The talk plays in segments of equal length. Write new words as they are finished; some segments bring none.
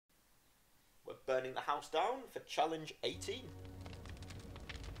burning the house down for challenge 18.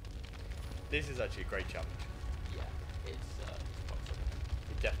 This is actually a great challenge. Yeah, it's quite fun.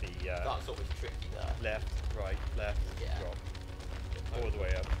 It definitely That's always tricky there. left, right, left, Yeah. drop, all the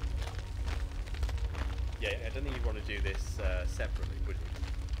way up. Yeah, I don't think you'd want to do this separately, would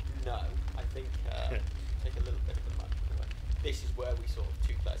you? No, I think take a little bit of the magic away. This is where we sort of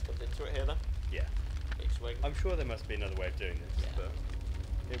 2 players comes into it here then. Yeah. Big swing. I'm sure there must be another way of doing this, Yeah. but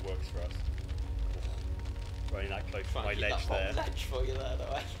it works for us. Running that close to Trying my to keep ledge that there. ledge for you there,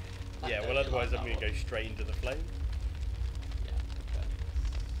 though. Yeah, well otherwise I'm going to go straight into the flame. Yeah, okay.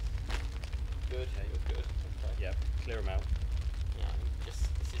 Good, Okay. good. Okay. Yeah, clear them out. Yeah, this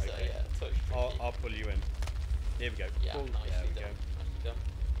is Okay. a touch tricky. I'll pull you in. Here we go. Yeah, Pull. nicely There we done. go. Nicely done.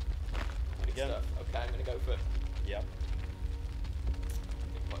 Good Again. stuff. Okay, I'm going to go for... Yep.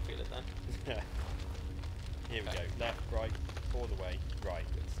 Didn't quite feel it then. Here we Okay. go. Left, right, all the way, right.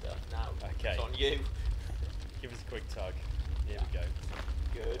 Good stuff. Now, Okay. it's on you. Give us a quick tug. Here we go.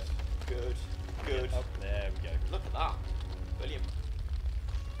 Good, good, good. Up there we go. Look at that. Brilliant.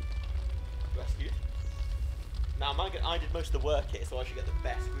 Rescued. Now, I did most of the work here, so I should get the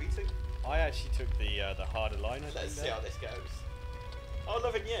best greeting. I actually took the harder line. Let's see how this goes. Oh,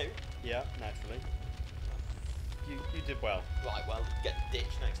 loving you. Yeah, naturally. You did well. Right, well, get the ditch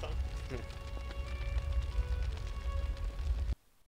next time.